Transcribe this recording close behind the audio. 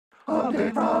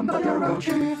Update from the Bureau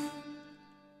Chief.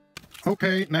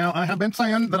 Okay, now I have been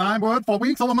saying that I would, for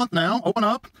weeks or a month now, open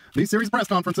up these series of press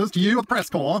conferences to you, the press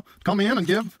corps, come in and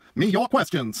give me your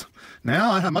questions.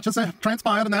 Now, I have much has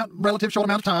transpired in that relative short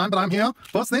amount of time, but I'm here.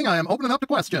 First thing, I am opening up to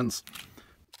questions.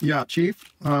 Yeah, Chief.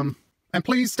 And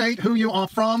please state who you are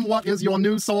from, what is your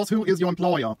news source, who is your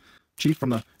employer. Chief from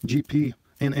the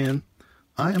GPNN.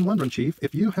 I am wondering, Chief,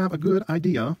 if you have a good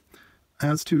idea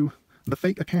as to the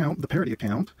fake account, the parody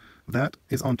account, that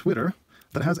is on Twitter,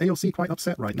 that has AOC quite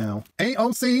upset right now.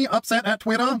 AOC upset at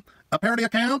Twitter? A parody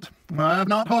account? I have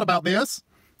not heard about this.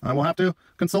 I will have to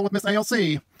consult with Miss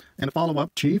AOC. And a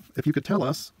follow-up, Chief, if you could tell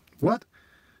us what...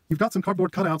 You've got some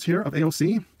cardboard cutouts here of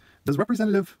AOC. Does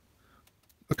Representative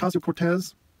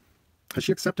Ocasio-Cortez, has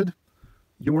she accepted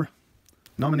your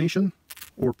nomination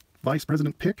or vice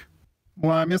president pick?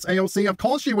 Why, Miss AOC, of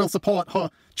course she will support her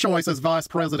choice as vice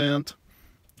president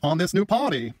on this new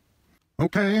party.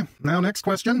 Okay, now next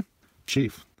question.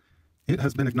 Chief, it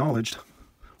has been acknowledged,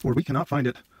 or we cannot find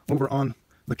it over on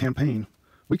the campaign.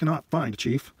 We cannot find,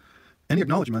 Chief, any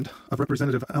acknowledgement of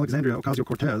Representative Alexandria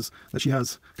Ocasio-Cortez that she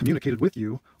has communicated with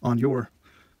you on your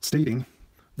stating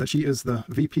that she is the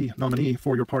VP nominee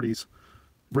for your party's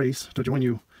race to join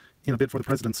you in a bid for the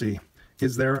presidency.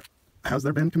 Has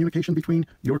there been communication between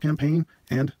your campaign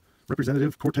and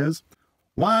Representative Cortez?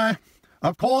 Why,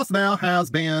 of course there has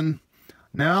been.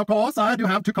 Now, of course, I do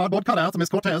have two cardboard cutouts of Miss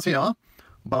Cortez here,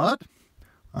 but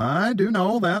I do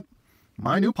know that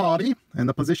my new party and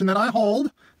the position that I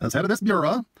hold as head of this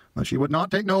bureau, that she would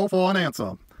not take no for an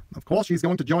answer. Of course, she's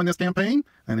going to join this campaign,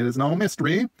 and it is no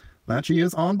mystery that she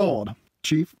is on board.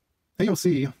 Chief,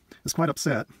 AOC is quite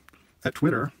upset at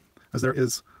Twitter as there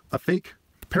is a fake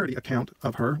parody account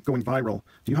of her going viral.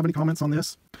 Do you have any comments on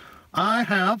this? I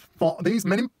have, for these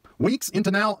many weeks into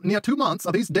now near 2 months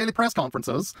of these daily press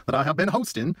conferences that I have been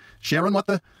hosting, sharing what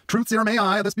the truth serum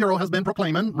AI of this bureau has been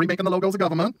proclaiming, remaking the logos of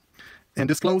government, and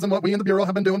disclosing what we in the bureau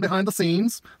have been doing behind the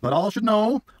scenes, that all should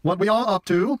know what we are up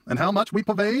to and how much we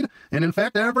pervade and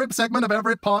infect every segment of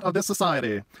every part of this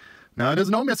society. Now, it is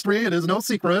no mystery, it is no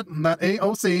secret that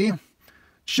AOC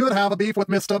should have a beef with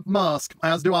Mr. Musk,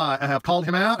 as do I. I have called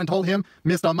him out and told him,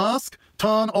 Mr. Musk,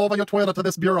 turn over your Twitter to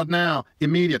this bureau now,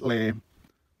 immediately.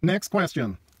 Next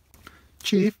question.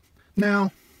 Chief,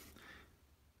 now,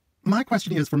 my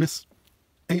question is for Miss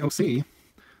AOC,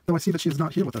 though I see that she is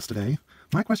not here with us today.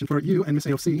 My question for you and Miss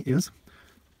AOC is,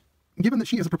 given that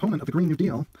she is a proponent of the Green New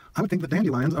Deal, I would think that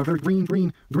dandelions are a very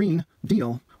green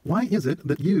deal. Why is it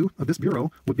that you of this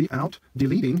bureau would be out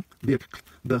deleting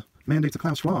the mandates of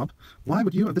Klaus Schwab? Why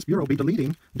would you of this bureau be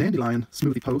deleting dandelion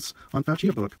smoothie posts on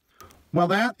Fauci book? Well,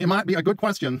 that, it might be a good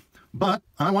question, but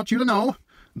I want you to know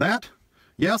that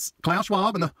yes, Klaus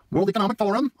Schwab and the World Economic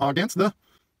Forum are against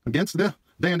the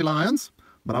dandelions,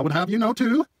 but I would have you know,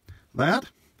 too, that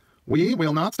we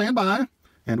will not stand by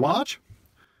and watch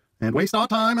and waste our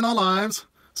time and our lives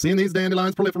seeing these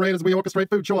dandelions proliferate as we orchestrate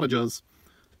food shortages.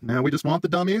 Now, we just want the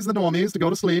dummies, the normies, to go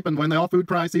to sleep, and when there are food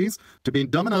crises, to be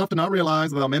dumb enough to not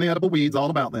realize there are many edible weeds all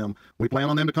about them. We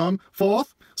plan on them to come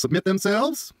forth, submit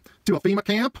themselves to a FEMA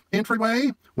camp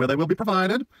entryway, where they will be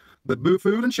provided the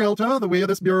food and shelter that we of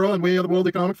this bureau and we of the World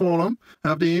Economic Forum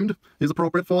have deemed is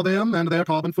appropriate for them and their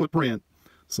carbon footprint.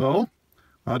 So,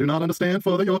 I do not understand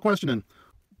further your questioning.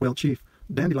 Well, Chief,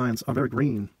 dandelions are very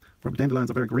green. Dandelions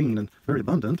are very green and very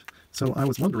abundant, so I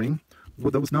was wondering,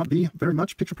 would those not be very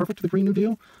much picture perfect to the Green New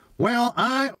Deal? Well,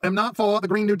 I am not for the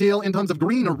Green New Deal in terms of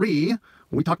greenery.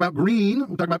 We talk about green,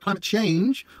 we talk about climate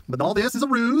change, but all this is a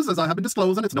ruse, as I have been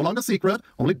disclosing. It's no longer a secret.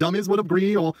 Only dummies would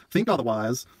agree or think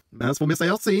otherwise. As for Miss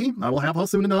AOC, I will have her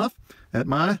soon enough at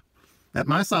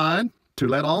my side to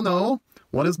let all know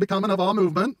what is becoming of our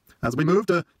movement as we move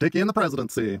to take in the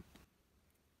presidency.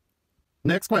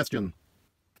 Next question.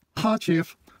 Hi,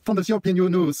 Chief, from the European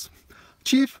News.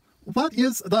 Chief, what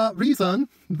is the reason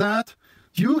that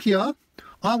you here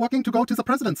are working to go to the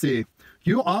presidency?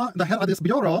 You are the head of this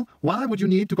bureau. Why would you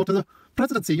need to go to the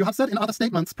presidency? You have said in other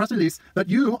statements, press release, that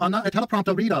you are not a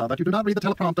teleprompter reader, that you do not read the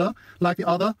teleprompter like the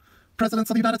other presidents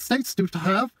of the United States do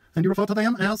have, and you refer to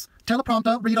them as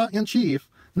teleprompter reader-in-chief.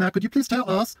 Now, could you please tell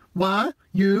us why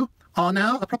you are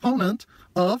now a proponent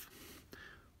of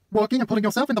working and putting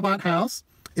yourself in the White House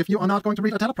if you are not going to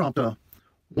read a teleprompter?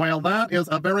 Well, that is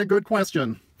a very good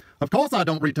question. Of course I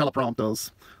don't read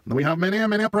teleprompters. We have many and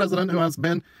many a president who has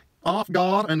been off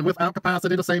guard and without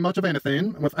capacity to say much of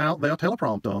anything without their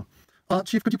teleprompter.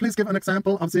 Chief, could you please give an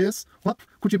example of this? What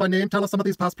could you by name tell us some of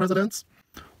these past presidents?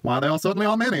 Why, there certainly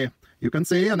are many. You can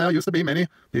see, and there used to be many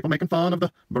people making fun of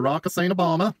the Barack Hussein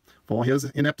Obama for his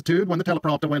ineptitude when the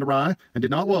teleprompter went awry and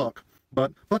did not work.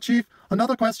 But Chief,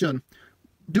 another question.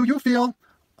 Do you feel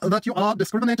that you are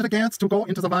discriminated against to go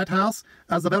into the White House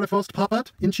as the very first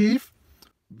puppet in chief?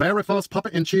 Very first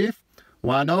puppet in chief?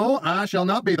 Why, no, I shall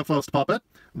not be the first puppet.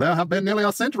 There have been nearly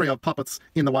a century of puppets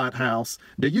in the White House.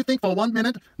 Do you think for 1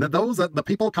 minute that those that the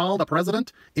people call the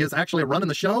president is actually running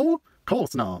the show? Of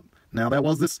course not. Now, there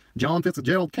was this John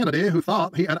Fitzgerald Kennedy who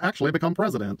thought he had actually become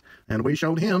president. And we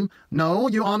showed him, no,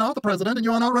 you are not the president and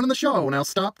you are not running the show. Now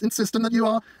stop insisting that you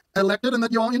are elected and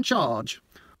that you are in charge.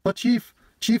 But Chief,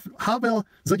 how will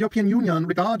the European Union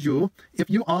regard you if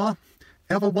you are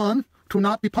ever one to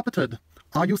not be puppeted?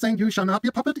 Are you saying you shall not be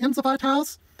a puppet in the White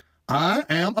House? I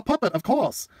am a puppet, of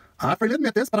course. I freely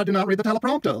admit this, but I do not read the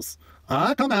teleprompters.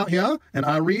 I come out here, and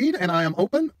I read, and I am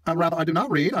open. Rather, I do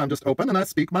not read. I'm just open, and I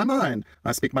speak my mind.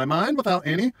 I speak my mind without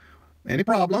any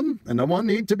problem, and no one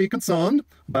need to be concerned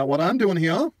about what I'm doing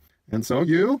here. And so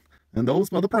you and those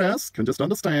for the press can just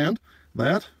understand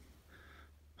that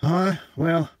I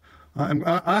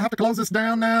have to close this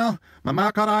down now. My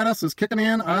myocarditis is kicking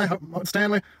in.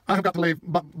 Stanley, I have got to leave.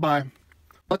 Bye.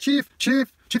 But Chief, I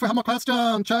have a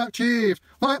question, Chief.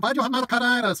 Why do you have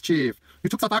myocarditis, Chief? You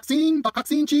took the vaccine,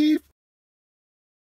 Chief?